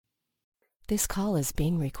This call is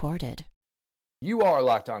being recorded. You are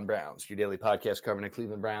Locked On Browns, your daily podcast covering the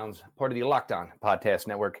Cleveland Browns, part of the Locked On Podcast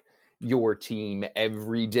Network, your team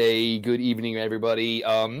every day. Good evening, everybody.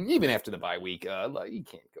 Even after the bye week, you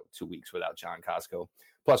can't go 2 weeks without John Costco.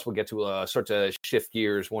 Plus, we'll get to start to shift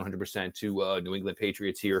gears 100% to New England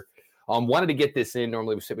Patriots here. Wanted to get this in.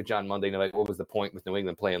 Normally we sit with John Monday night. What was the point with New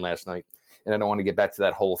England playing last night? And I don't want to get back to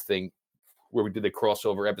that whole thing where we did the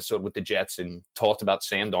crossover episode with the Jets and talked about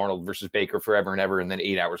Sam Darnold versus Baker forever and ever. And then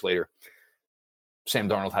 8 hours later, Sam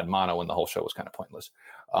Darnold had mono and the whole show was kind of pointless.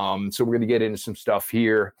 So we're going to get into some stuff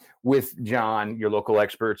here with John, your local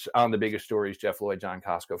experts on the biggest stories. Jeff Lloyd, John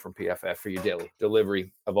Costco from PFF for your daily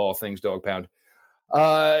delivery of all things Dog Pound.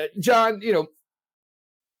 John, look,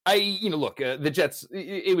 the Jets,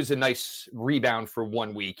 it was a nice rebound for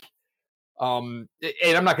 1 week. And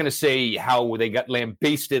I'm not going to say how they got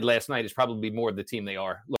lambasted last night is probably more of the team they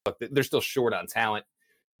are. Look, they're still short on talent.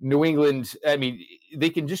 New England, I mean, they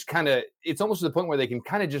can just kind of, it's almost to the point where they can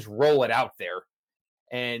kind of just roll it out there.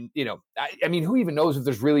 And, I mean, who even knows if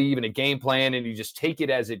there's really even a game plan and you just take it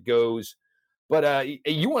as it goes. But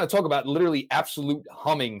you want to talk about literally absolute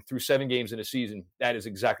humming through 7 games in a season. That is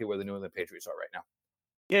exactly where the New England Patriots are right now.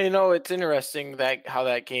 Yeah, it's interesting that how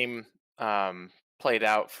that game played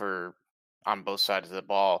out on both sides of the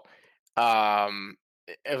ball. A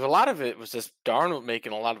lot of it was just Darnold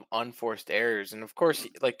making a lot of unforced errors, and of course,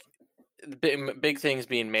 like big things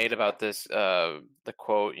being made about this. The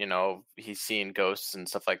quote, he's seeing ghosts and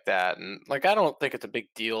stuff like that, and like I don't think it's a big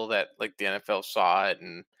deal that like the NFL saw it,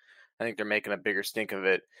 and I think they're making a bigger stink of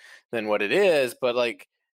it than what it is. But like,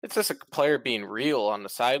 it's just a player being real on the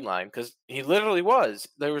sideline because he literally was.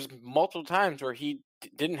 There was multiple times where he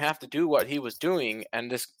didn't have to do what he was doing, and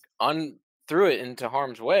just threw it into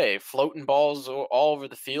harm's way, floating balls all over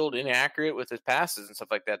the field, inaccurate with his passes and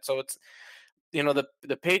stuff like that. So it's,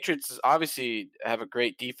 the Patriots obviously have a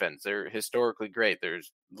great defense. They're historically great.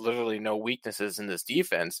 There's literally no weaknesses in this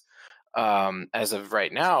defense as of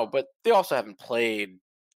right now, but they also haven't played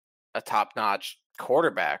a top-notch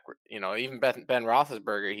quarterback. Even Ben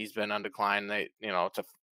Roethlisberger, he's been on decline. It's a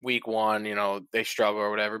week 1, they struggle or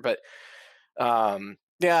whatever, but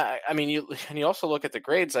yeah, I mean, you also look at the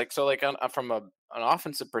grades, from an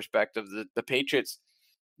offensive perspective, the Patriots,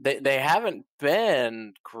 they haven't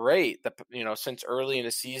been great, since early in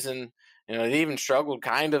the season. They even struggled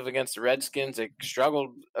kind of against the Redskins. They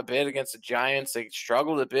struggled a bit against the Giants. They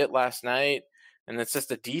struggled a bit last night, and it's just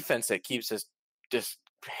the defense that keeps us just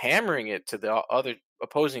hammering it to the other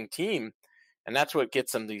opposing team, and that's what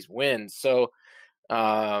gets them these wins. So,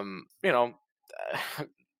 there's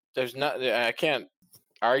not. I can't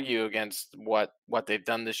argue against what they've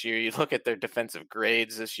done this year. You look at their defensive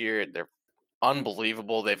grades this year; they're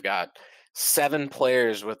unbelievable. They've got 7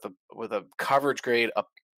 players with a coverage grade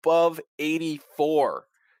above 84.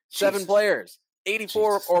 Jesus. 7 players,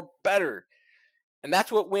 84 Jesus. Or better, and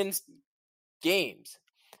that's what wins games.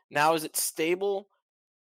 Now, is it stable?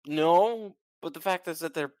 No, but the fact is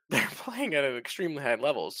that they're playing at an extremely high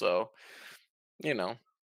level. So,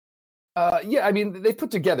 Yeah, I mean, they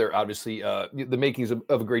put together, obviously, the makings of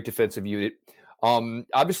a great defensive unit.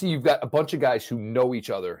 Obviously, you've got a bunch of guys who know each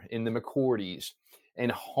other in the McCourties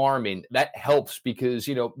and Harmon. That helps because,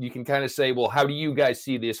 you can kind of say, well, how do you guys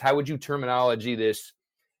see this? How would you terminology this?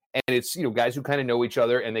 And it's, guys who kind of know each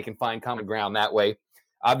other and they can find common ground that way.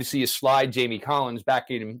 Obviously, you slide Jamie Collins back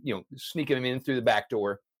in, sneaking him in through the back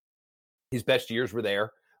door. His best years were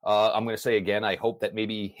there. I'm going to say again, I hope that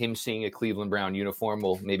maybe him seeing a Cleveland Brown uniform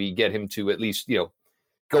will maybe get him to at least, go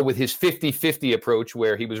with his 50-50 approach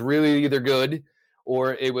where he was really either good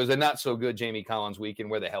or it was a not so good Jamie Collins week. And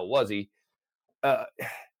where the hell was he? Go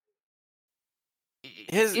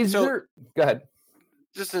ahead.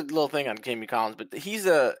 Just a little thing on Jamie Collins, but he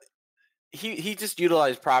just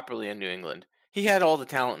utilized properly in New England. He had all the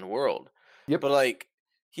talent in the world. Yep. But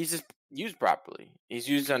he's just used properly. He's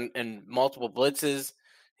used in multiple blitzes.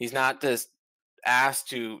 He's not just asked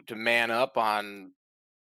to man up on,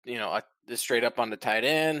 straight up on the tight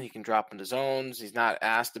end. He can drop into zones. He's not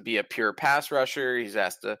asked to be a pure pass rusher. He's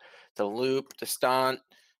asked to loop, to stunt,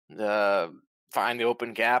 find the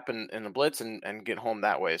open gap in the blitz and get home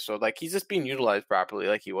that way. So he's just being utilized properly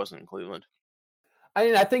like he wasn't in Cleveland. I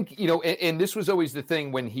mean, I think, and this was always the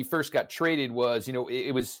thing when he first got traded was,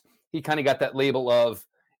 it was, he kind of got that label of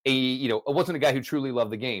it wasn't a guy who truly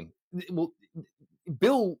loved the game. Well,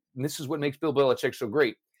 Bill, and this is what makes Bill Belichick so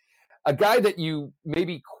great, a guy that you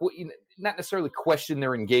maybe not necessarily question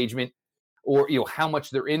their engagement or, how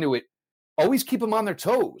much they're into it, always keep them on their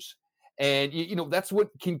toes. And, that's what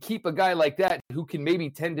can keep a guy like that who can maybe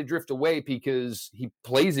tend to drift away because he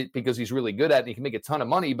plays it because he's really good at it and he can make a ton of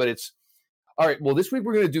money. But it's, all right, well, this week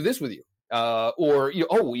we're going to do this with you. Or,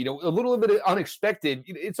 a little bit of unexpected.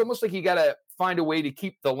 It's almost like you got to find a way to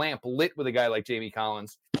keep the lamp lit with a guy like Jamie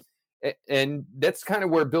Collins. And that's kind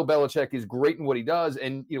of where Bill Belichick is great in what he does.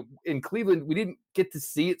 And, in Cleveland, we didn't get to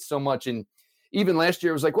see it so much. And even last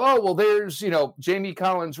year, it was like, well, there's, Jamie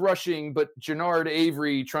Collins rushing, but Jannard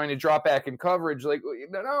Avery trying to drop back in coverage. Like,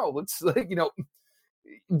 no, let's,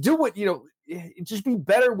 do what, just be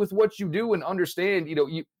better with what you do and understand,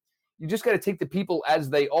 you just got to take the people as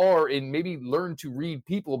they are and maybe learn to read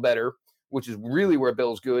people better, which is really where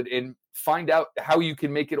Bill's good, and find out how you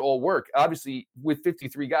can make it all work. Obviously, with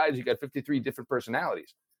 53 guys, you got 53 different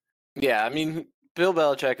personalities. Yeah, I mean, Bill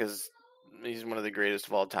Belichick he's one of the greatest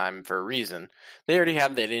of all time for a reason. They already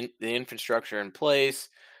have the infrastructure in place,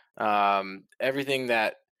 everything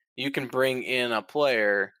that you can bring in a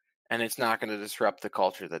player, and it's not going to disrupt the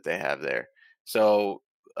culture that they have there. So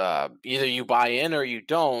either you buy in or you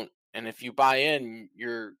don't. And if you buy in,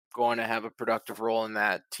 you're going to have a productive role in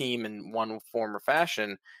that team in one form or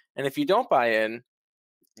fashion. And if you don't buy in,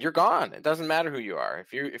 you're gone. It doesn't matter who you are.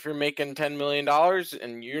 If you're making $10 million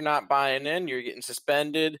and you're not buying in, you're getting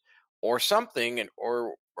suspended or something,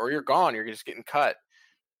 or you're gone. You're just getting cut.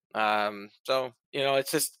 So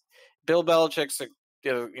it's just Bill Belichick's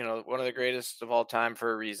one of the greatest of all time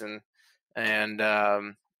for a reason, and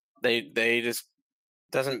they just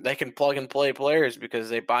they can plug and play players because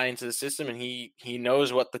they buy into the system, and he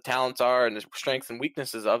knows what the talents are and the strengths and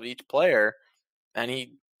weaknesses of each player, and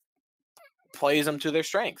he plays them to their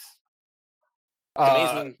strengths.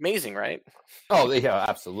 Amazing, right? Oh, yeah,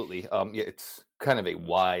 absolutely. It's kind of a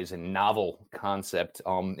wise and novel concept,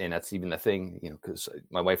 and that's even the thing, because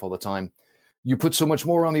my wife all the time, you put so much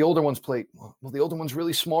more on the older one's plate. Well, the older one's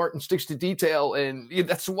really smart and sticks to detail, and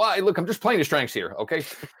that's why. Look, I'm just playing his strengths here, okay?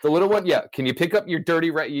 The little one, yeah. Can you pick up your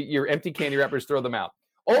your empty candy wrappers, throw them out?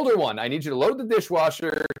 Older one, I need you to load the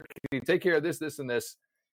dishwasher. Can you take care of this, and this?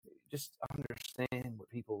 Just understand what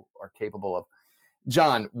people are capable of.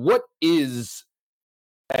 John, what is,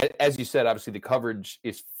 as you said, obviously the coverage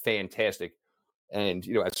is fantastic, and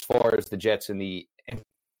as far as the Jets and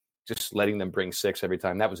just letting them bring 6 every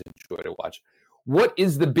time, that was a joy to watch. What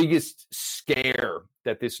is the biggest scare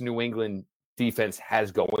that this New England defense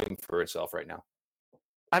has going for itself right now?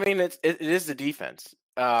 I mean, it is the defense.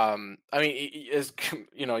 I mean,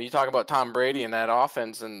 you talk about Tom Brady and that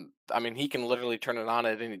offense, and I mean, he can literally turn it on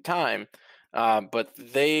at any time. But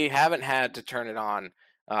they haven't had to turn it on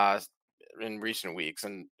in recent weeks.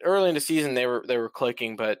 And early in the season, they were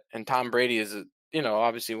clicking. And Tom Brady is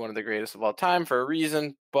obviously one of the greatest of all time for a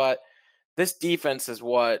reason. But this defense is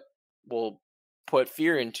what will put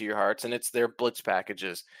fear into your hearts, and it's their blitz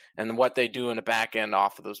packages and what they do in the back end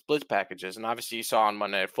off of those blitz packages. And obviously you saw on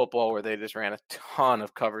Monday Night Football where they just ran a ton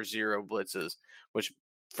of cover 0 blitzes, which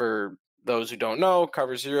for those who don't know,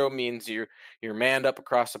 cover 0 means you're manned up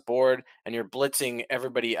across the board and you're blitzing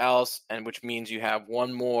everybody else, and which means you have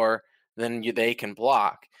one more than they can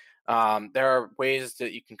block. There are ways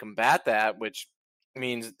that you can combat that, which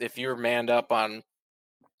means if you're manned up on,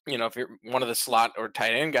 if you're one of the slot or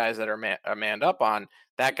tight end guys that are manned up on,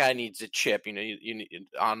 that guy needs a chip. You need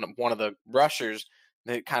on one of the rushers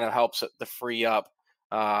that kind of helps the free up.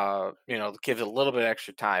 Gives it a little bit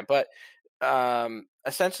extra time. But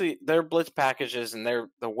essentially, their blitz packages and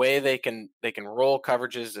the way they can roll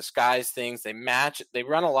coverages, disguise things. They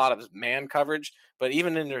run a lot of man coverage, but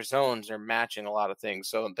even in their zones, they're matching a lot of things.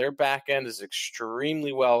 So their back end is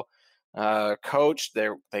extremely well coached.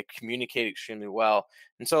 They communicate extremely well,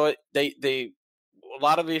 and so they a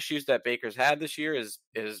lot of issues that Baker's had this year is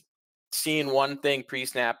seeing one thing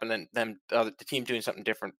pre-snap and then the team doing something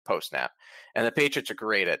different post-snap. And the Patriots are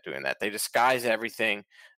great at doing that. They disguise everything.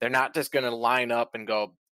 They're not just going to line up and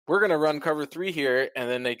go, we're going to run cover 3 here, and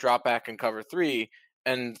then they drop back in cover 3,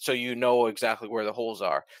 and so exactly where the holes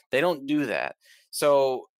are. They don't do that.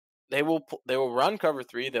 So they will run cover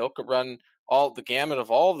 3. They'll run all the gamut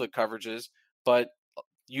of all of the coverages, but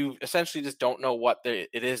you essentially just don't know what it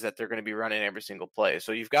is that they're going to be running every single play.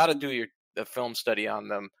 So you've got to do the film study on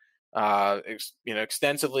them,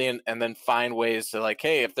 extensively, and then find ways to, like,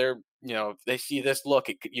 hey, if they're, if they see this look,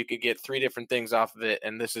 you could get 3 different things off of it,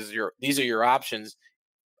 and these are your options,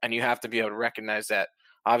 and you have to be able to recognize that,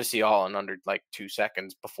 obviously, all in under like 2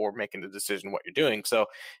 seconds before making the decision what you're doing. So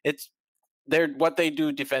what they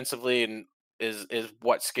do defensively and is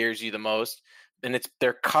what scares you the most, and it's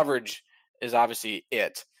their coverage is obviously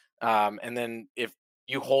it. And then if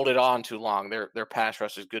you hold it on too long, their pass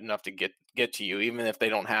rush is good enough to get to you, even if they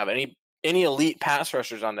don't have any elite pass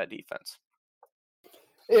rushers on that defense.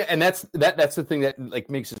 Yeah, and that's the thing that like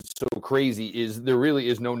makes it so crazy is there really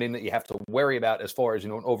is no name that you have to worry about as far as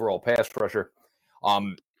an overall pass rusher.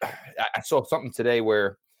 I saw something today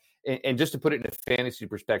where, and just to put it in a fantasy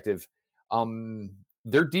perspective,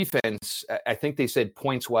 their defense, I think they said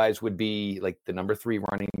points wise would be like the number 3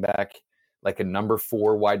 running back, like a number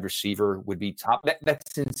 4 wide receiver would be top.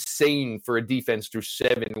 That's insane for a defense through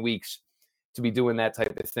 7 weeks to be doing that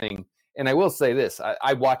type of thing. And I will say this,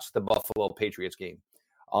 I watched the Buffalo Patriots game.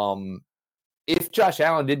 If Josh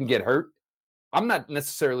Allen didn't get hurt, I'm not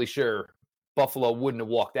necessarily sure Buffalo wouldn't have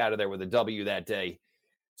walked out of there with a W that day.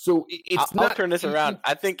 So I'll turn this around.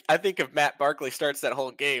 I think if Matt Barkley starts that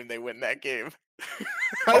whole game, they win that game.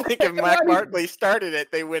 I think if Matt Barkley started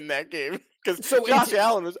it, they win that game. Because Josh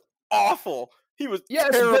Allen was awful. He was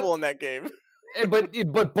terrible in that game.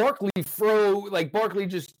 But Barkley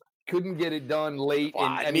just couldn't get it done late.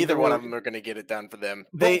 And neither one of them are going to get it done for them.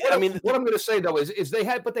 What I'm going to say though is they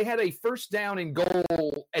had a first down and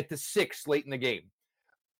goal at the 6 late in the game.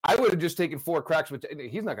 I would have just taken 4 cracks, but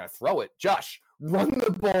he's not going to throw it. Josh, run the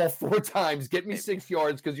ball 4 times, get me 6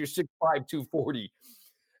 yards because you're 6'5", 240.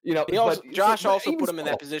 Josh also put him in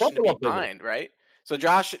that position to be behind, right? So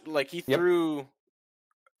Josh, he threw.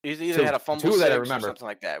 He's either had a fumble or something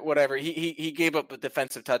like that. Whatever. He gave up a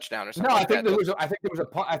defensive touchdown or something. No, I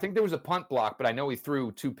think there was a punt block, but I know he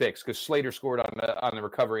threw 2 picks because Slater scored on the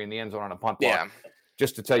recovery in the end zone on a punt block. Yeah.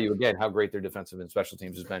 Just to tell you again how great their defensive and special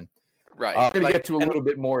teams has been. Right. I'm going to get to a little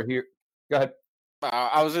bit more here. Go ahead.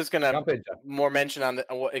 I was just going to more mention on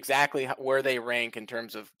exactly where they rank in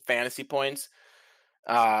terms of fantasy points.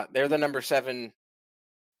 They're the number 7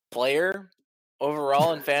 player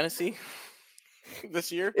overall in fantasy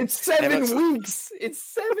this year. It's 7 weeks. It's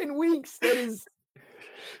 7 weeks.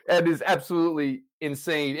 That is absolutely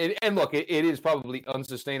insane. And look, it is probably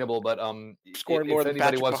unsustainable. But scoring more than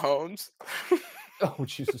Patrick Mahomes. Oh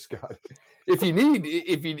Jesus God!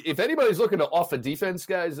 If anybody's looking to off a defense,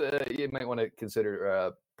 guys, you might want to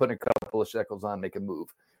consider putting a couple of shekels on, make a move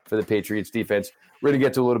for the Patriots defense. We're going to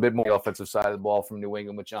get to a little bit more offensive side of the ball from New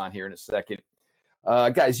England with John here in a second.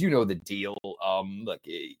 Guys, you know the deal. Look,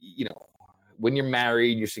 when you're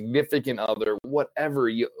married, your significant other, whatever,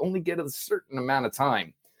 you only get a certain amount of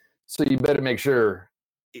time, so you better make sure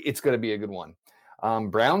it's going to be a good one.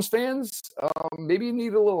 Browns fans, maybe you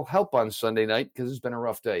need a little help on Sunday night because it's been a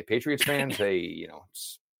rough day. Patriots fans, hey,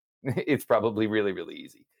 it's probably really, really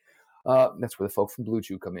easy. That's where the folk from Blue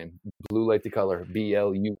Chew come in. Blue like the color,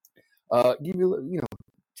 BLU. Give you,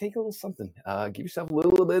 take a little something. Give yourself a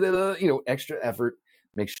little bit of, extra effort.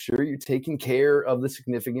 Make sure you're taking care of the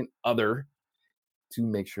significant other to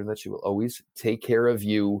make sure that she will always take care of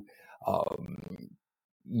you.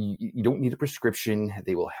 You don't need a prescription.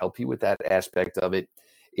 They will help you with that aspect of it.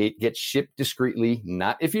 It gets shipped discreetly,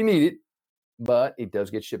 not if you need it, but it does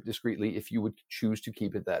get shipped discreetly if you would choose to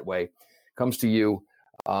keep it that way. Comes to you.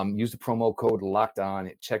 Use the promo code Locked On.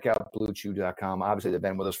 Check out BlueChew.com. Obviously, they've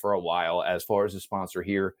been with us for a while as far as the sponsor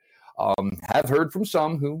here. Have heard from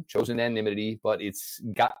some who chose anonymity, but it's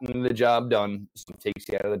gotten the job done. So it takes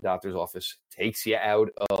you out of the doctor's office, takes you out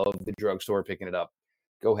of the drugstore picking it up.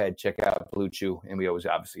 Go ahead, check out Blue Chew, and we always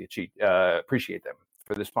obviously appreciate them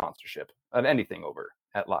for the sponsorship of anything over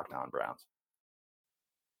at Locked On Browns.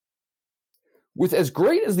 With as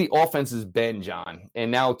great as the offense has been, John,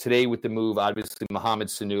 and now today with the move, obviously, Mohamed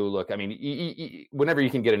Sanu, look, I mean, whenever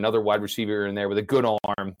you can get another wide receiver in there with a good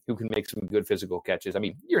arm who can make some good physical catches, I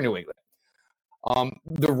mean, you're New England.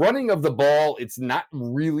 The running of the ball, it's not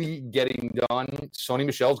really getting done. Sony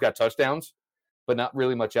Michel's got touchdowns, but not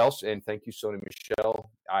really much else. And thank you, Sony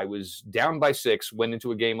Michel. I was down by 6, went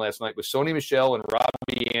into a game last night with Sony Michel and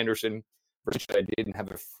Robbie Anderson. I didn't have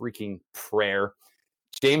a freaking prayer.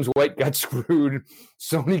 James White got screwed.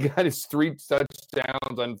 Sony got his 3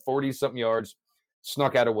 touchdowns on 40-something yards,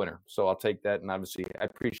 snuck out a winner. So I'll take that. And obviously, I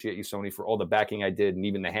appreciate you, Sony, for all the backing I did and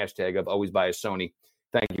even the hashtag of always buy a Sony.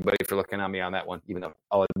 Thank you, buddy, for looking on me on that one, even though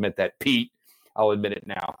I'll admit that, Pete. I'll admit it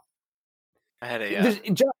now. I had a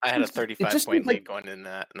 35-point lead going in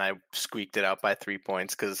that, and I squeaked it out by 3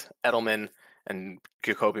 points because Edelman and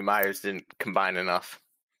Jacoby Myers didn't combine enough.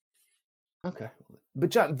 Okay.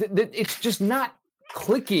 But, John, it's just not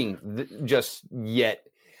clicking just yet.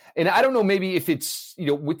 And I don't know, maybe if it's,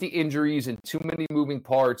 with the injuries and too many moving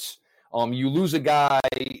parts, you lose a guy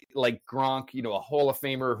like Gronk, a Hall of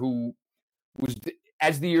Famer who was,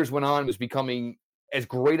 as the years went on, was becoming as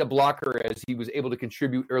great a blocker as he was able to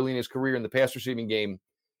contribute early in his career in the pass receiving game.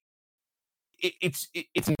 It's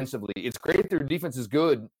immensely. It's great their defense is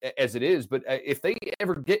good as it is, but if they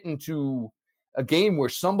ever get into a game where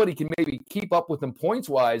somebody can maybe keep up with them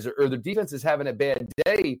points-wise or the defense is having a bad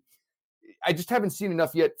day, I just haven't seen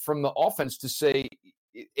enough yet from the offense to say,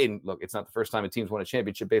 and look, it's not the first time a team's won a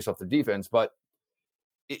championship based off their defense, but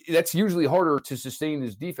that's usually harder to sustain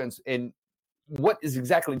this defense. And what is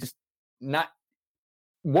exactly just not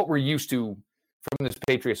what we're used to from this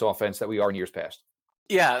Patriots offense that we are in years past.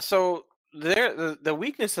 Yeah, so the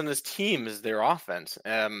weakness in this team is their offense,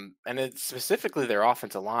 and it's specifically their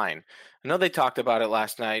offensive line. I know they talked about it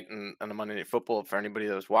last night on the Monday Night Football for anybody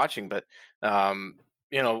that was watching, but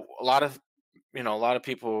you know, a lot of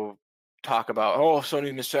people talk about, oh,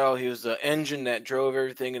 Sony Michel, he was the engine that drove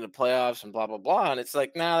everything in the playoffs and blah blah blah, and it's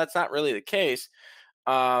like, nah, that's not really the case.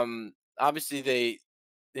 Obviously they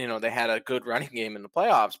had a good running game in the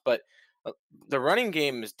playoffs, but the running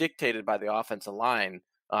game is dictated by the offensive line,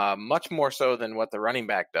 much more so than what the running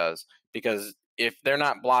back does, because if they're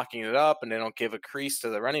not blocking it up and they don't give a crease to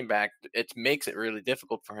the running back, it makes it really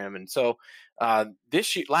difficult for him. And so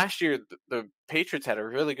last year, the Patriots had a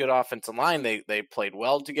really good offensive line. They played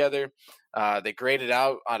well together. They graded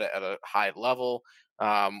out at a high level.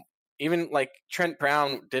 Even like Trent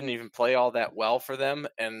Brown didn't even play all that well for them,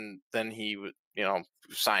 and then he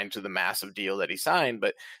signed to the massive deal that he signed.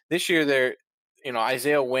 But this year,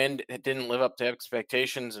 Isaiah Wynn didn't live up to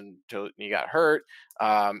expectations until he got hurt.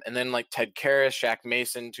 And then like Ted Karras, Shaq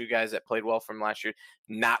Mason, two guys that played well from last year,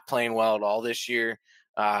 not playing well at all this year.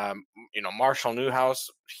 Marshall Newhouse,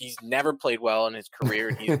 he's never played well in his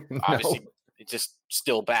career. He's obviously just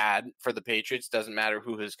still bad for the Patriots. Doesn't matter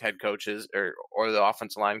who his head coach is or the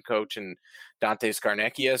offensive line coach and Dante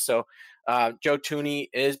Scarnecchia. So Joe Thuney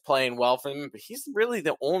is playing well for them, but he's really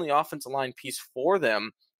the only offensive line piece for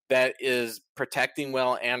them that is protecting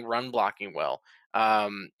well and run blocking well.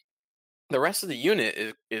 The rest of the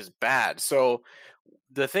unit is bad. So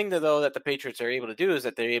the thing that the Patriots are able to do is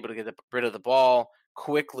that they're able to get rid of the ball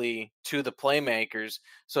quickly to the playmakers,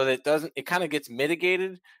 so that it kind of gets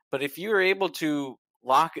mitigated. But if you're able to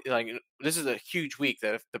lock, like, this is a huge week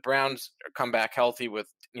that if the Browns come back healthy with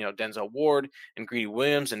Denzel Ward and Greedy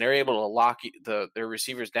Williams, and they're able to lock their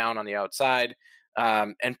receivers down on the outside,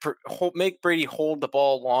 and make Brady hold the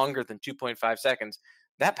ball longer than 2.5 seconds,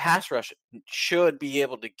 that pass rush should be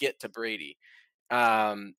able to get to Brady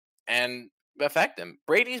and affect him.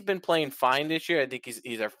 Brady's been playing fine this year. I think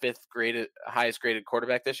he's our highest graded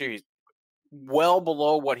quarterback this year. He's well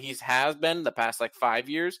below what he has been the past like 5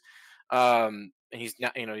 years. He's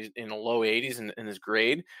not, he's in the low 80s in his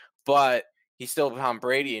grade, but he's still Tom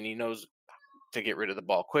Brady, and he knows to get rid of the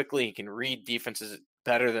ball quickly. He can read defenses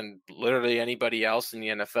better than literally anybody else in the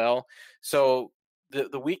NFL. So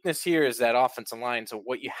the weakness here is that offensive line. So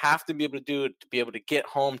what you have to be able to do to be able to get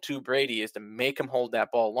home to Brady is to make him hold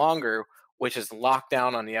that ball longer, which is locked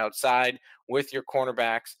down on the outside with your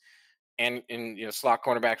cornerbacks and slot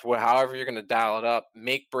cornerbacks, however you're going to dial it up.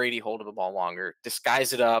 Make Brady hold the ball longer,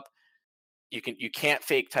 disguise it up. You can't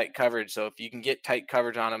fake tight coverage. So if you can get tight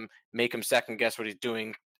coverage on him, make him second guess what he's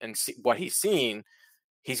doing and see what he's seeing,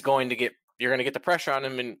 you're going to get the pressure on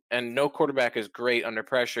him. And no quarterback is great under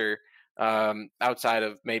pressure, outside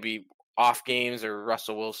of maybe off games or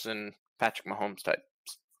Russell Wilson, Patrick Mahomes type.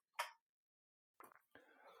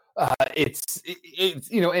 It's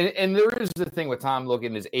and there is the thing with Tom,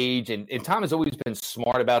 looking at his age, and Tom has always been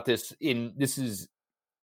smart about this. This is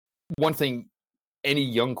one thing any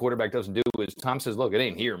young quarterback doesn't do is Tom says, look, it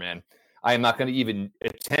ain't here, man. I am not going to even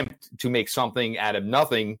attempt to make something out of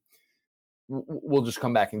nothing. We'll just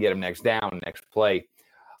come back and get him next down, next play.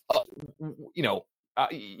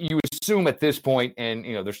 You assume at this point, and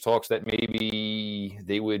there's talks that maybe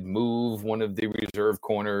they would move one of the reserve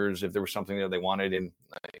corners if there was something that they wanted. And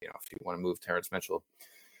if you want to move Terrence Mitchell,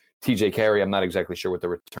 TJ Carey, I'm not exactly sure what the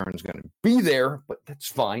return is going to be there, but that's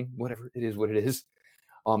fine. Whatever, it is what it is.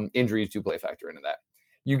 Injuries do play a factor into that.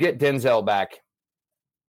 You get Denzel back,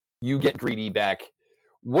 you get Greedy back.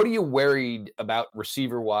 What are you worried about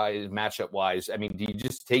receiver-wise, matchup-wise? I mean, do you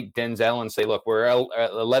just take Denzel and say, look, where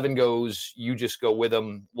 11 goes, you just go with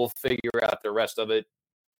them. We'll figure out the rest of it.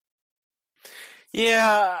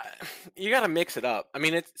 Yeah, you got to mix it up. I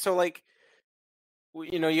mean, it's so like,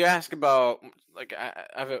 you ask about like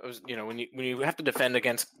when you have to defend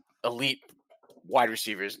against elite wide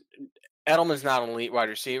receivers. Edelman's not an elite wide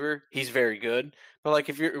receiver. He's very good. But like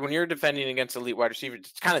when you're defending against elite wide receivers,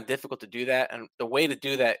 it's kind of difficult to do that. And the way to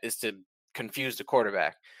do that is to confuse the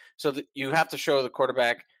quarterback. So that you have to show the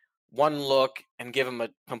quarterback one look and give him a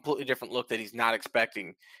completely different look that he's not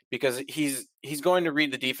expecting, because he's going to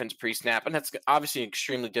read the defense pre-snap, and that's obviously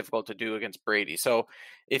extremely difficult to do against Brady. So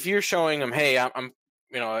if you're showing him, hey, I'm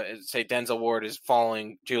say Denzel Ward is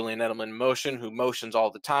following Julian Edelman in motion, who motions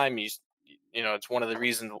all the time. it's one of the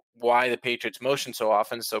reasons why the Patriots motion so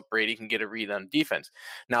often, so Brady can get a read on defense.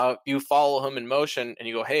 Now, if you follow him in motion and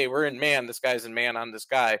you go, hey, we're in man, this guy's in man on this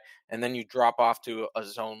guy, and then you drop off to a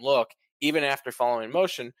zone look, even after following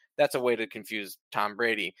motion, that's a way to confuse Tom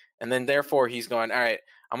Brady. And then therefore he's going, all right,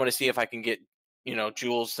 I'm going to see if I can get,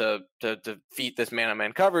 Jules to defeat this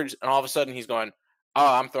man-on-man coverage. And all of a sudden he's going,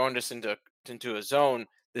 oh, I'm throwing this into a zone.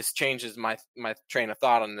 This changes my train of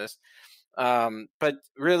thought on this. But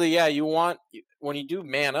really, yeah, when you do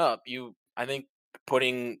man up, I think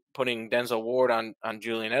putting Denzel Ward on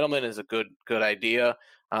Julian Edelman is a good idea.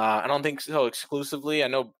 I don't think so exclusively. I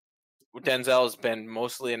know Denzel has been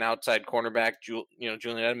mostly an outside cornerback. Julian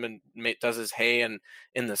Edelman does his hay in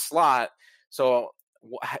the slot. So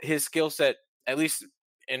his skill set, at least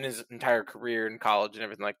in his entire career in college and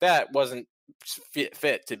everything like that, wasn't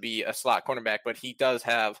fit to be a slot cornerback, but he does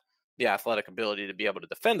have the athletic ability to be able to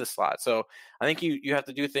defend the slot. So I think you have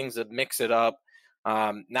to do things to mix it up.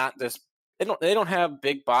 Not this. They don't have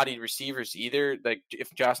big bodied receivers either. Like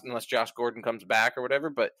unless Josh Gordon comes back or whatever.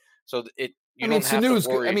 But so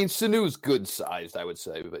Sanu's good sized, I would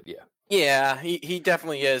say, but yeah. Yeah, he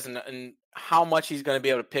definitely is, and how much he's going to be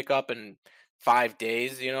able to pick up in 5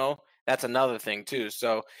 days, that's another thing too.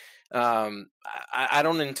 So I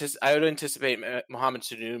would anticipate Mohamed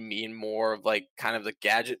Sanu being more of like kind of the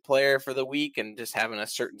gadget player for the week and just having a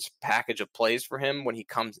certain package of plays for him when he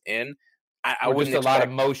comes in. I wouldn't just a lot of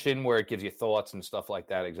motion where it gives you thoughts and stuff like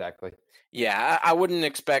that. Exactly. Yeah, I wouldn't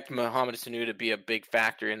expect Mohamed Sanu to be a big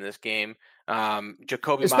factor in this game.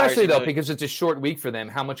 Jacoby especially Myers, though, because it's a short week for them.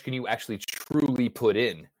 How much can you actually truly put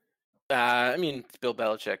in? It's Bill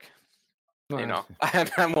Belichick.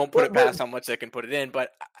 I won't put it past how much they can put it in, but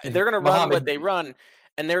they're going to run what they run,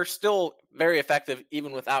 and they're still very effective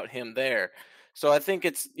even without him there. So I think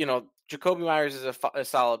it's, Jacoby Myers is a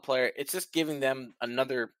solid player. It's just giving them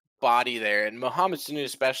another body there, and Mohamed Sanu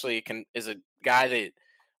especially is a guy that,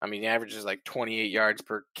 he averages like 28 yards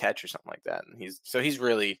per catch or something like that, and he's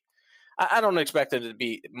really. I don't expect it to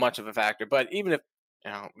be much of a factor, but even if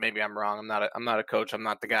maybe I'm wrong, I'm not a coach. I'm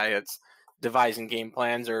not the guy that's devising game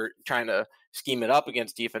plans or trying to scheme it up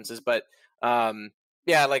against defenses. But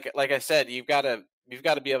yeah, like I said, you've got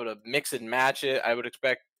to be able to mix it and match it. I would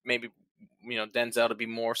expect maybe Denzel to be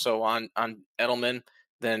more so on Edelman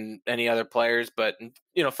than any other players, but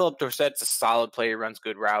Philip Dorsett's a solid player, runs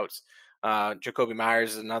good routes. Jacoby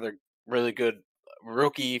Myers is another really good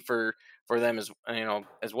rookie for them as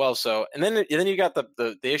well. So and then you got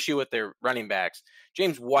the issue with their running backs.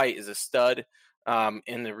 James White is a stud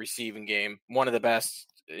in the receiving game, one of the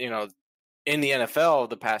best in the NFL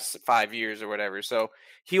the past 5 years or whatever. So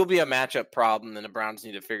he'll be a matchup problem, and the Browns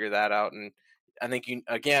need to figure that out. And I think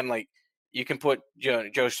you can put Joe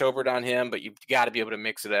Schobert on him, but you've got to be able to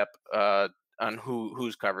mix it up on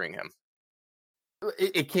who's covering him.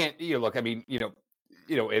 It can't. Look,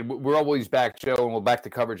 we're always back, Joe, and we'll back the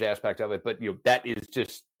coverage aspect of it. But that is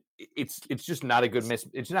just it's just not a good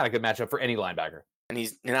it's not a good matchup for any linebacker. And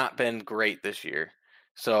he's not been great this year.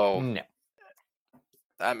 So no.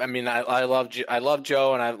 I love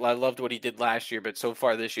Joe, and I loved what he did last year, but so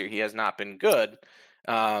far this year he has not been good.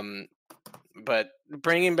 But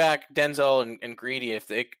bringing back Denzel and Greedy,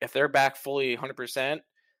 if they're back fully 100%,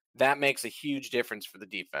 that makes a huge difference for the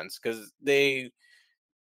defense, because they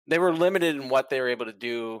were limited in what they were able to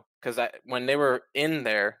do. Because when they were in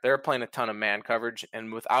there, they were playing a ton of man coverage,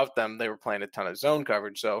 and without them, they were playing a ton of zone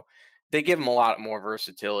coverage. So they give them a lot more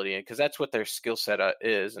versatility, because that's what their skill set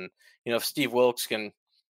is. And if Steve Wilkes can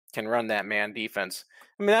run that man defense,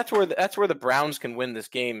 that's where the Browns can win this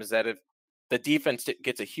game, is that if the defense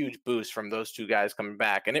gets a huge boost from those two guys coming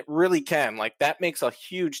back, and it really can. Like, that makes a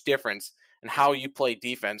huge difference in how you play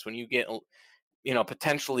defense when you get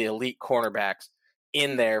potentially elite cornerbacks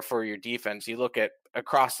in there for your defense. You look at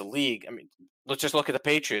across the league. Let's just look at the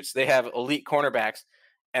Patriots. They have elite cornerbacks,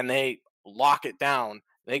 and they lock it down.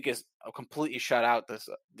 They just completely shut out the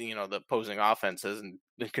opposing offenses and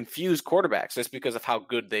confuse quarterbacks just because of how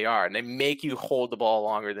good they are, and they make you hold the ball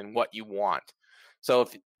longer than what you want. So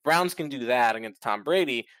if Browns can do that against Tom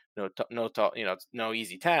Brady, no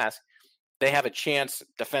easy task. They have a chance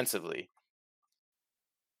defensively.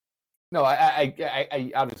 No, I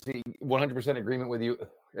obviously 100% agreement with you.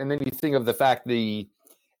 And then you think of the fact the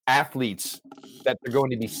athletes that they're going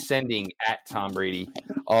to be sending at Tom Brady.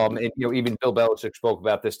 And even Bill Belichick spoke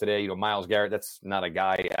about this today. Myles Garrett, that's not a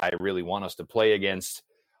guy I really want us to play against.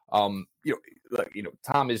 Tom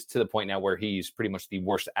is to the point now where he's pretty much the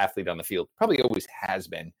worst athlete on the field. Probably always has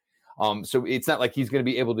been. So it's not like he's going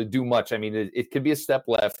to be able to do much. It could be a step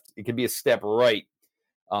left. It could be a step right.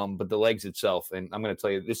 But the legs itself, and I'm going to tell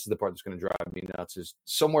you, this is the part that's going to drive me nuts, is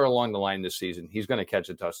somewhere along the line this season, he's going to catch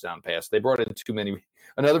a touchdown pass. They brought in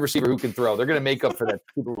another receiver who can throw. They're going to make up for that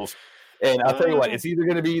Super Bowls. And I'll tell you what, it's either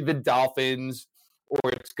going to be the Dolphins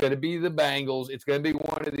or it's going to be the Bengals. It's going to be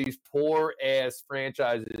one of these poor-ass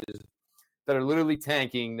franchises that are literally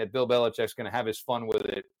tanking that Bill Belichick's going to have his fun with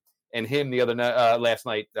it. And him the other night, last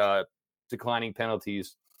night, declining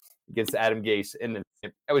penalties against Adam Gase. And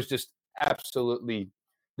it was just absolutely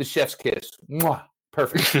the chef's kiss. Mwah,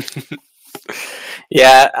 perfect.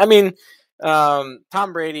 Yeah, I mean,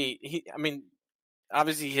 Tom Brady,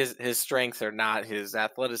 obviously his strengths are not his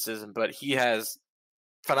athleticism, but he has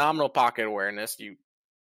phenomenal pocket awareness. You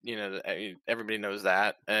know, everybody knows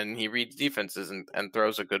that, and he reads defenses and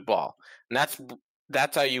throws a good ball. And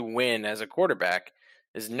that's how you win as a quarterback,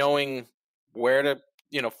 is knowing where to,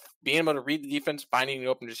 being able to read the defense, finding the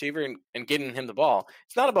open receiver, and getting him the ball.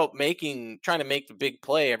 It's not about trying to make the big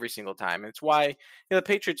play every single time. It's why the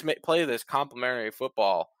Patriots play this complementary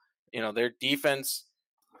football. Their defense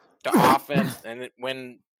to offense, and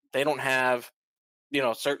when they don't have,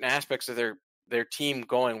 certain aspects of their team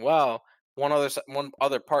going well, one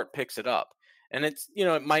other part picks it up. And it's,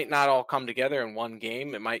 it might not all come together in one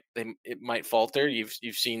game. It might falter.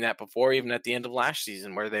 You've seen that before, even at the end of last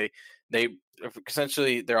season, where they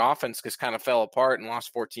essentially their offense just kind of fell apart and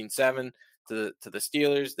lost 14-7 to the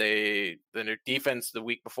Steelers. Their defense the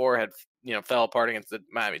week before had fell apart against the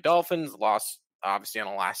Miami Dolphins, lost obviously on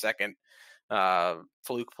a last second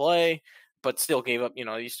fluke play, but still gave up.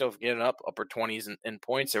 You still getting up upper 20s in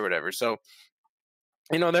points or whatever. So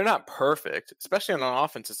they're not perfect, especially on the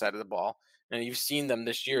offensive side of the ball. And you've seen them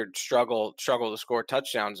this year struggle to score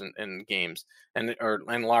touchdowns in games and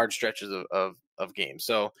large stretches of games.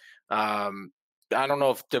 So I don't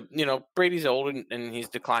know if Brady's old and he's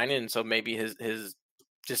declining, and so maybe his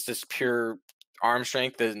just this pure arm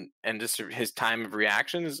strength and just his time of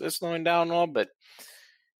reaction is slowing down and all. But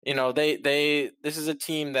this is a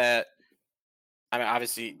team that,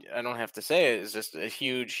 obviously, I don't have to say it, it's just a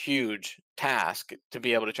huge task to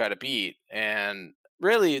be able to try to beat. And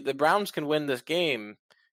really, the Browns can win this game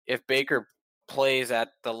if Baker plays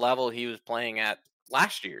at the level he was playing at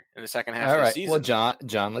last year in the second half of the season. Well,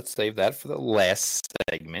 John, let's save that for the last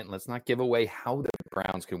segment. Let's not give away how the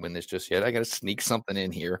Browns can win this just yet. I got to sneak something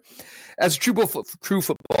in here. As a true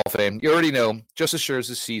football fan, you already know, just as sure as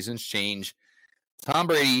the seasons change, Tom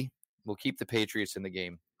Brady will keep the Patriots in the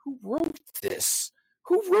game. Who wrote this?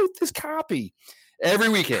 Who wrote this copy? Every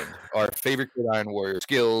weekend, our favorite Gridiron Warrior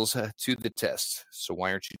skills to the test. So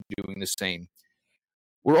why aren't you doing the same?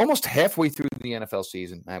 We're almost halfway through the NFL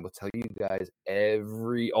season. I will tell you guys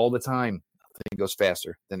all the time, nothing goes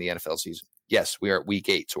faster than the NFL season. Yes, we are at week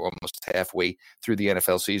 8, so we're almost halfway through the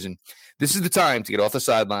NFL season. This is the time to get off the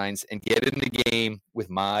sidelines and get in the game with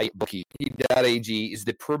MyBookie.ag is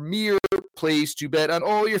the premier place to bet on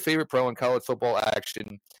all your favorite pro and college football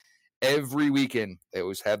action. Every weekend, they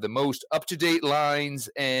always have the most up-to-date lines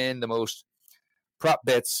and the most prop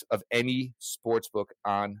bets of any sports book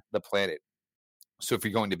on the planet. So if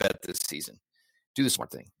you're going to bet this season, do the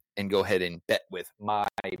smart thing and go ahead and bet with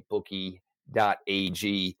MyBookie.ag.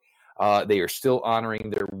 They are still honoring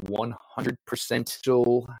their 100%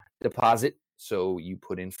 still deposit. So you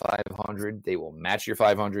put in $500, they will match your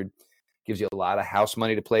 $500. Gives you a lot of house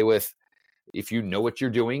money to play with. If you know what you're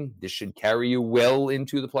doing, this should carry you well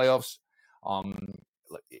into the playoffs.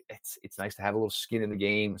 It's nice to have a little skin in the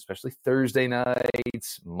game, especially Thursday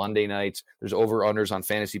nights, Monday nights. There's over-unders on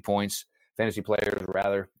fantasy players,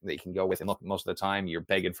 rather, they can go with. And look, most of the time, you're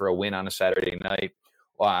begging for a win on a Saturday night,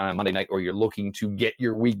 or on a Monday night, or you're looking to get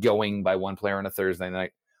your week going by one player on a Thursday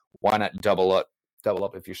night. Why not double up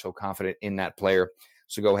if you're so confident in that player?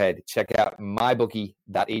 So go ahead, check out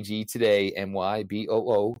mybookie.ag today, MYBOOKIE.ag.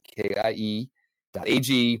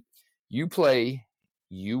 You play,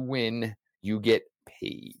 you win, you get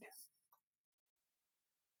paid.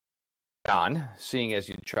 John, seeing as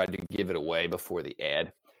you tried to give it away before the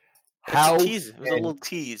ad, It was a little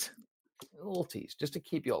tease. A little tease, just to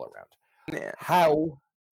keep you all around. Yeah. How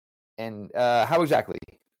exactly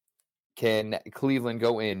can Cleveland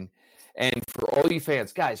go in? And for all you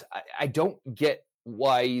fans, guys, I don't get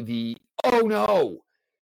why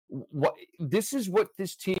this is what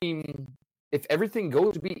this team, if everything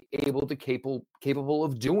goes, to be capable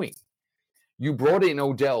of doing. You brought in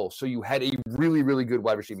Odell, so you had a really, really good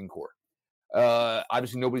wide receiving core.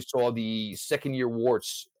 Obviously, nobody saw the second-year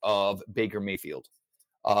warts of Baker Mayfield.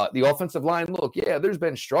 The offensive line, look, yeah, there's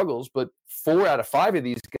been struggles, but 4 out of 5 of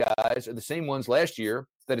these guys are the same ones last year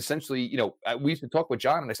that essentially, we used to talk with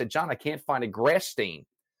John, and I said, John, I can't find a grass stain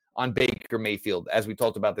on Baker Mayfield, as we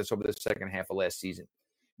talked about this over the second half of last season.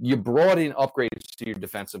 You brought in upgrades to your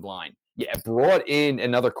defensive line. You brought in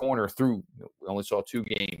another corner through, we only saw 2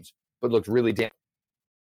 games, but looked really damn.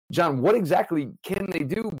 John, what exactly can they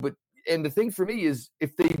do? And the thing for me is,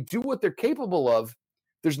 if they do what they're capable of,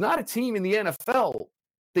 there's not a team in the NFL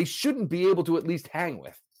they shouldn't be able to at least hang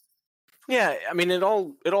with. Yeah, I mean, it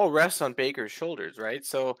all rests on Baker's shoulders, right?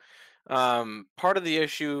 So, part of the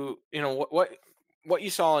issue, what you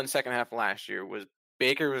saw in second half of last year was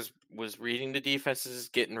Baker was reading the defenses,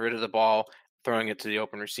 getting rid of the ball, throwing it to the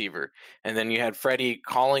open receiver, and then you had Freddie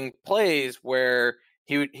calling plays where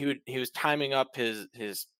he was timing up his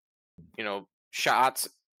shots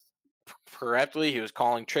correctly. He was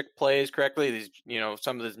calling trick plays correctly. These,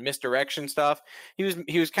 some of this misdirection stuff. He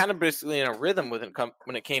was kind of basically in a rhythm with it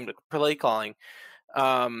when it came to play calling,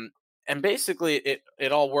 and basically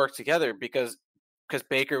it all worked together because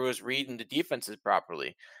Baker was reading the defenses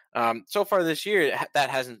properly. So far this year, that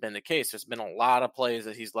hasn't been the case. There's been a lot of plays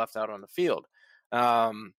that he's left out on the field.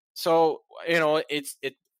 So it's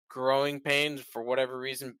growing pains for whatever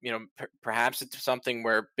reason. Perhaps it's something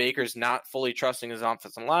where Baker's not fully trusting his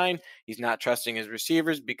offensive line. He's not trusting his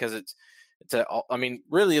receivers because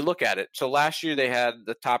really look at it. So last year they had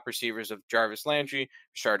the top receivers of Jarvis Landry,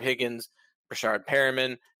 Rashard Higgins, Rashard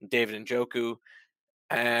Perriman, David Njoku,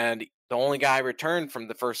 and the only guy returned from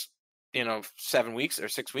the first 7 weeks or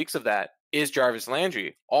 6 weeks of that is Jarvis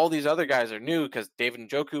Landry. All these other guys are new because David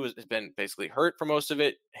Njoku has been basically hurt for most of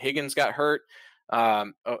it. Higgins got hurt.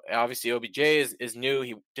 Obviously OBJ is new.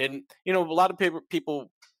 He didn't, a lot of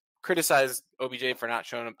people criticize OBJ for not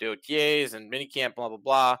showing up to OTAs and minicamp, blah, blah,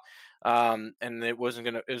 blah. And it was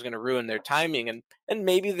going to ruin their timing. And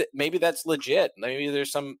maybe that's legit. Maybe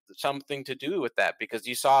there's something to do with that, because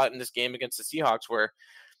you saw it in this game against the Seahawks where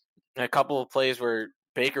a couple of plays where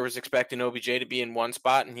Baker was expecting OBJ to be in one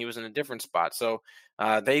spot and he was in a different spot. So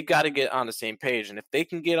they got to get on the same page. And if they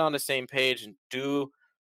can get on the same page and do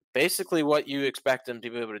basically what you expect them to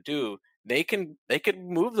be able to do, they could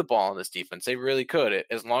move the ball in this defense. They really could,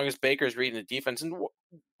 as long as Baker's reading the defense. And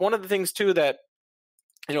one of the things too that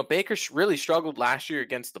Baker really struggled last year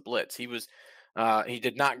against the blitz. He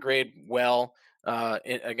did not grade well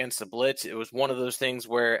against the blitz. It was one of those things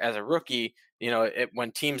where, as a rookie,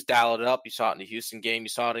 when teams dial it up, you saw it in the Houston game, you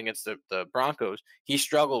saw it against the Broncos. He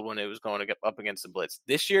struggled when it was going to get up against the blitz.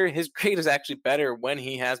 This year, his grade is actually better when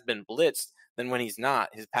he has been blitzed than when he's not.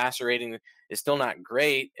 His passer rating is still not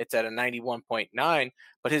great. It's at a 91.9,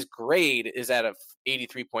 but his grade is at a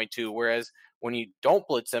 83.2, whereas when you don't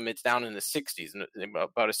blitz him, it's down in the 60s,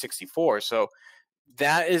 about a 64. So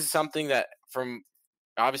that is something that, from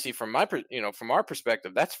our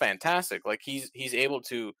perspective, that's fantastic. Like he's able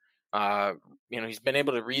to, he's been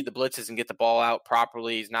able to read the blitzes and get the ball out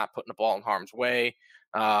properly. He's not putting the ball in harm's way.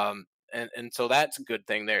 And so that's a good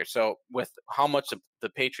thing there. So with how much the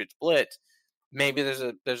Patriots blitz, maybe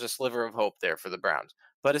there's a sliver of hope there for the Browns.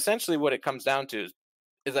 But essentially what it comes down to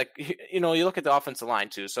is like, you look at the offensive line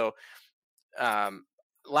too. So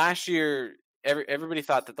last year, everybody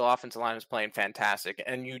thought that the offensive line was playing fantastic,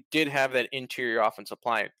 and you did have that interior offensive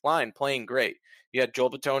line playing great. You had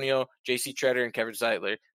Joel Bitonio, J.C. Treader, and Kevin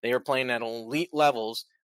Zeitler. They were playing at elite levels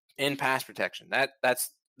in pass protection.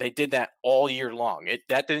 They did that all year long.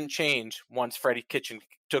 That didn't change once Freddie Kitchen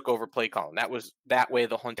took over play calling. That was that way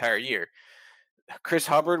the whole entire year. Chris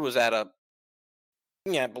Hubbard was at a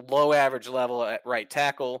below average level at right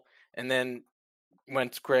tackle, and then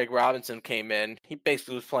once Greg Robinson came in, he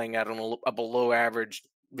basically was playing at a below average,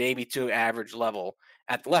 maybe to average level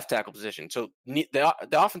at the left tackle position. So the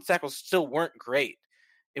offensive tackles still weren't great.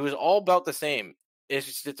 It was all about the same. It's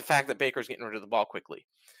just the fact that Baker's getting rid of the ball quickly.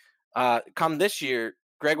 Come this year,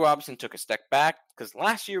 Greg Robinson took a step back because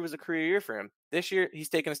last year was a career year for him. This year, he's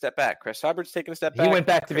taking a step back. Chris Hubbard's taking a step back. He went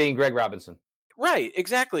back to being Greg Robinson. Right,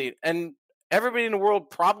 exactly. And everybody in the world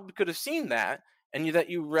probably could have seen that, and that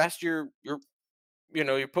you rest you're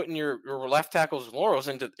putting your left tackle's laurels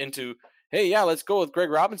into, hey, yeah, let's go with Greg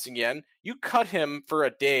Robinson again. You cut him for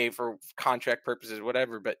a day for contract purposes,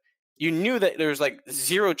 whatever, but you knew that there was like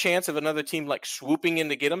zero chance of another team like swooping in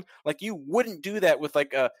to get him. Like you wouldn't do that with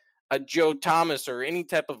like a Joe Thomas or any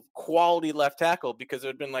type of quality left tackle, because it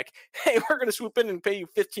would have been like, hey, we're going to swoop in and pay you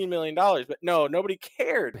 $15 million. But no, nobody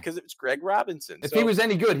cared because it was Greg Robinson. If he was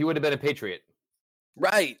any good, he would have been a Patriot.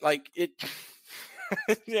 Right. Like it.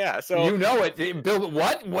 Yeah. So it. Bill,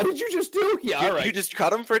 what did you just do? Yeah. All right. You just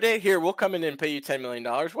cut him for a day. Here, we'll come in and pay you $10 million,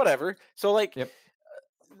 whatever. So like, yep.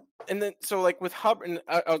 And then, so like with Hubbard,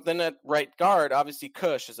 then at right guard, obviously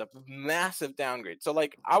Cush is a massive downgrade. So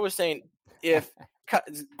like I was saying, if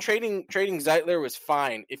trading Zeitler was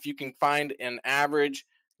fine if you can find an average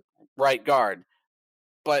right guard,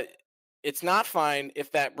 but it's not fine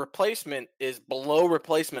if that replacement is below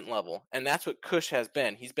replacement level, and that's what Kush has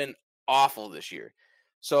been. He's been awful this year.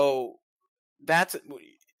 So that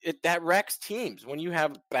wrecks teams. When you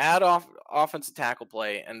have bad offensive tackle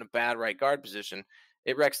play and a bad right guard position,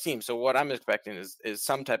 it wrecks teams. So what I'm expecting is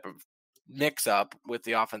some type of mix up with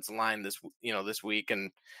the offensive line this week,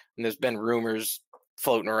 and there's been rumors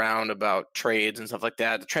floating around about trades and stuff like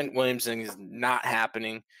that. The Trent Williams thing is not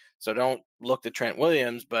happening, so don't look to Trent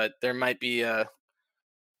Williams, but there might be a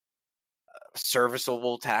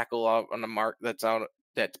serviceable tackle on the mark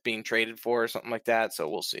that's being traded for or something like that. So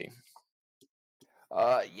we'll see.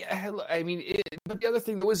 Yeah, I mean, but the other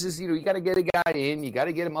thing was is you got to get a guy in, you got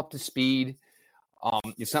to get him up to speed.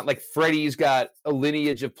 It's not like Freddie's got a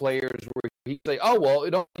lineage of players where he's like, oh well,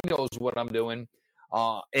 he knows what I'm doing,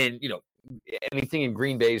 and anything in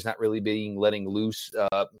Green Bay is not really being letting loose.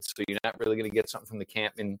 So you're not really going to get something from the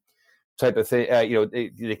Campman type of thing.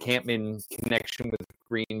 The Campman connection with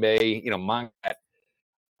Green Bay.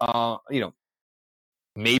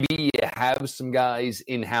 Maybe you have some guys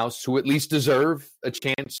in house who at least deserve a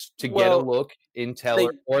chance to get a look in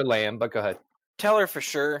Teller or Lamb. But go ahead, Teller for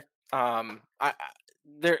sure. I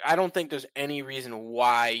don't think there's any reason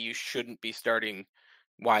why you shouldn't be starting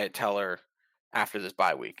Wyatt Teller after this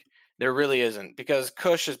bye week. There really isn't, because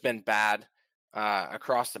Kush has been bad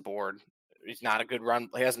across the board. He's not a good run.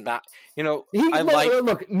 He hasn't not.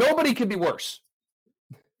 Look. Nobody could be worse.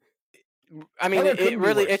 I mean,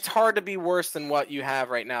 it's hard to be worse than what you have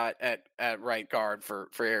right now at right guard for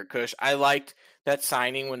Eric Kush. I liked that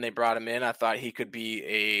signing when they brought him in. I thought he could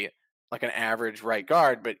be an average right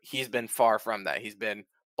guard, but he's been far from that. He's been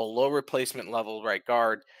below replacement level right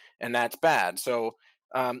guard, and that's bad. So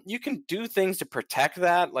you can do things to protect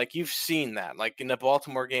that. Like, you've seen that. Like in the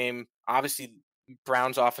Baltimore game, obviously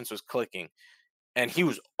Brown's offense was clicking, and he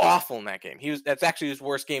was awful in that game. That's actually his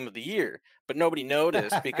worst game of the year, but nobody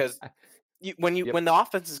noticed because when the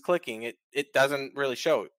offense is clicking, it doesn't really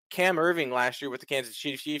show. Cam Irving last year with the Kansas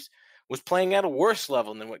City Chiefs was playing at a worse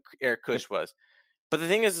level than what Eric Kush was. But the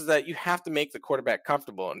thing is that you have to make the quarterback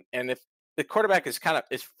comfortable. And if the quarterback is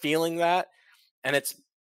feeling that, and it's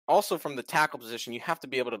also from the tackle position, you have to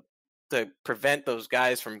be able to prevent those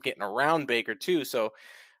guys from getting around Baker too. So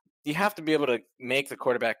you have to be able to make the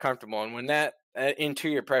quarterback comfortable. And when that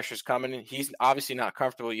interior pressure is coming, and he's obviously not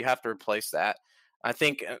comfortable, you have to replace that. I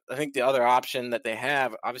think the other option that they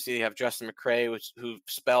have, obviously, they have Justin McCray, who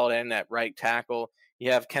spelled in at right tackle.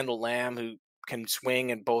 You have Kendall Lamb, who can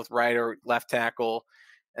swing in both right or left tackle.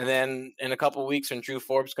 And then in a couple of weeks when Drew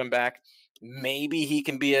Forbes come back, maybe he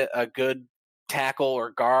can be a good tackle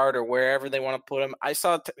or guard or wherever they want to put him. I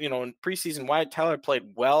saw, in preseason, Wyatt Teller played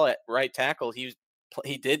well at right tackle. He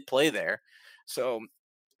did play there. So,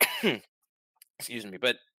 excuse me.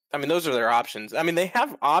 But, I mean, those are their options. I mean, they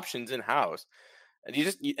have options in-house.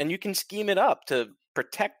 And you can scheme it up to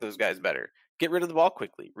protect those guys better. Get rid of the ball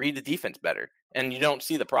quickly. Read the defense better. And you don't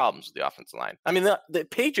see the problems with the offensive line. I mean, the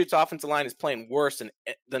Patriots' offensive line is playing worse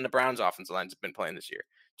than the Browns' offensive lines have been playing this year,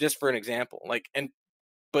 just for an example.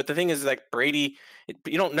 But the thing is, like, Brady,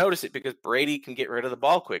 you don't notice it because Brady can get rid of the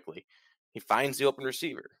ball quickly. He finds the open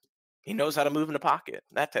receiver. He knows how to move in the pocket,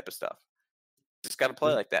 that type of stuff. Just got to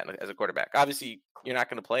play like that as a quarterback. Obviously, you're not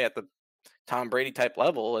going to play at the Tom Brady type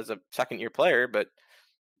level as a second-year player, but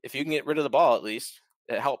if you can get rid of the ball, at least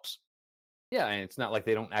it helps. Yeah, and it's not like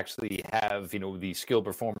they don't actually have, the skill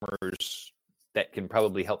performers that can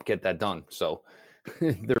probably help get that done. So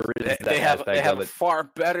they have far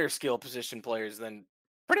better skill position players than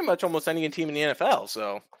pretty much almost any team in the NFL.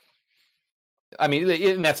 So, I mean,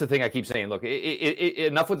 and that's the thing I keep saying. Look,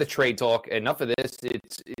 enough with the trade talk. Enough of this.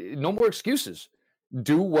 It's no more excuses.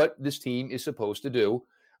 Do what this team is supposed to do.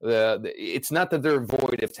 It's not that they're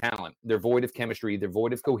void of talent. They're void of chemistry. They're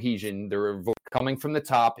void of cohesion. They're coming from the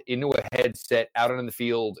top into a headset out on the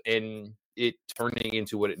field and it turning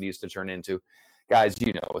into what it needs to turn into. Guys,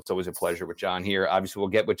 it's always a pleasure with John here. Obviously, we'll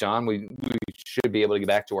get with John. We should be able to get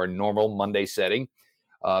back to our normal Monday setting.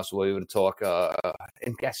 So we'll be able to talk.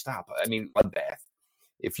 And guys, stop. I mean, bloodbath.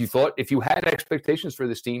 If you had expectations for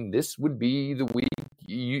this team, this would be the week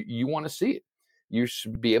you want to see it. You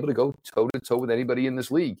should be able to go toe-to-toe with anybody in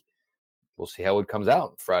this league. We'll see how it comes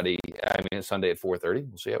out Sunday at 4:30.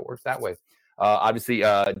 We'll see how it works that way. Obviously,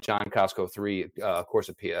 John Costco 3, of course,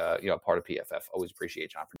 part of PFF. Always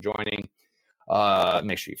appreciate John for joining.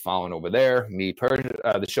 Make sure you're following over there.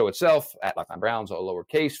 The show itself, at Locked On Browns, all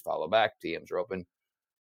lowercase. Follow back. DMs are open.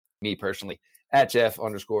 Me personally, at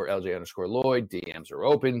Jeff_LJ_Lloyd. DMs are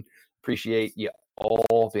open. Appreciate you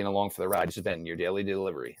all being along for the ride. This has been your daily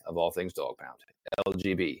delivery of all things dog pound.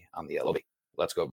 LGB on the LOB. Let's go.